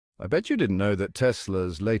I bet you didn't know that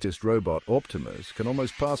Tesla's latest robot, Optimus, can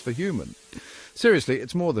almost pass for human. Seriously,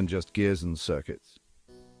 it's more than just gears and circuits.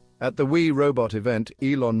 At the We Robot event,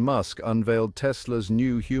 Elon Musk unveiled Tesla's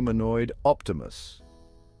new humanoid, Optimus.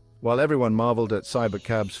 While everyone marveled at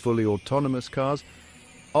Cybercab's fully autonomous cars,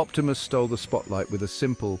 Optimus stole the spotlight with a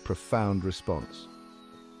simple, profound response.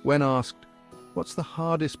 When asked, "What's the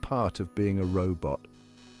hardest part of being a robot?"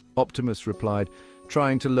 Optimus replied,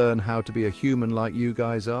 "Trying to learn how to be a human like you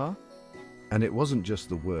guys are." And it wasn't just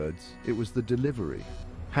the words, it was the delivery.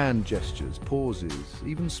 Hand gestures, pauses,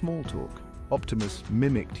 even small talk. Optimus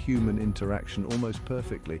mimicked human interaction almost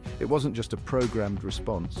perfectly. It wasn't just a programmed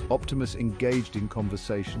response. Optimus engaged in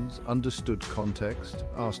conversations, understood context,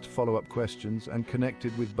 asked follow-up questions, and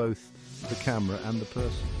connected with both the camera and the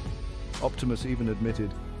person. Optimus even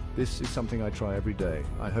admitted, "This is something I try every day.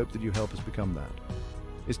 I hope that you help us become that."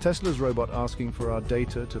 Is Tesla's robot asking for our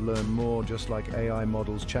data to learn more, just like AI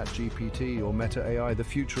models ChatGPT or Meta AI? The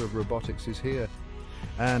future of robotics is here,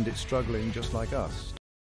 and it's struggling just like us.